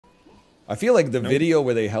I feel like the video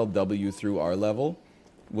where they held W through our level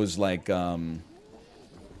was like, that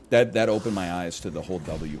opened my eyes to the whole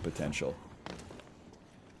W potential.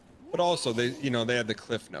 But also, they had the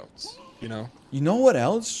cliff notes, You know what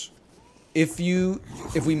else? If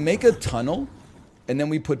we make a tunnel, and then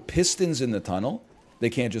we put pistons in the tunnel, they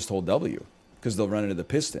can't just hold W, because they'll run into the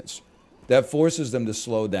pistons. That forces them to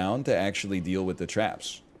slow down to actually deal with the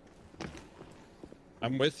traps.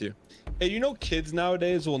 I'm with you. Hey, kids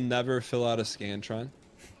nowadays will never fill out a Scantron.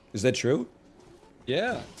 Is that true?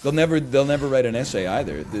 Yeah. They'll never write an essay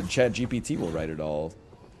either. The Chat GPT will write it all.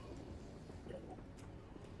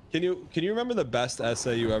 Can you remember the best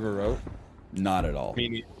essay you ever wrote? Not at all.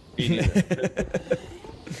 Me neither.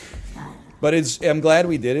 But I'm glad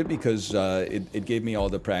we did it because it gave me all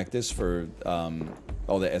the practice for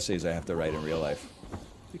all the essays I have to write in real life.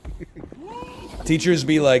 Teachers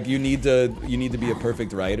be like, you need to be a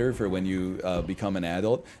perfect writer for when you become an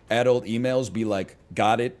adult. Adult emails be like,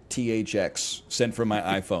 got it, THX, sent from my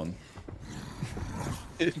iPhone.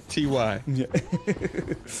 TY. Yeah.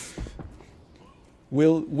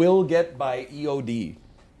 Will get by EOD.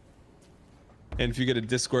 And if you get a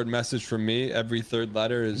Discord message from me, every third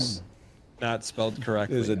letter is not spelled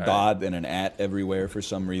correctly. There's a dot and an at everywhere for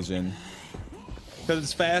some reason. Because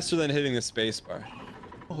it's faster than hitting the spacebar.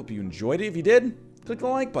 I hope you enjoyed it. If you did, click the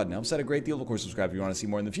like button. It helps out a great deal. Of course, subscribe if you want to see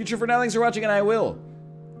more in the future. For now, thanks for watching, and I will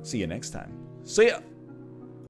see you next time. See ya!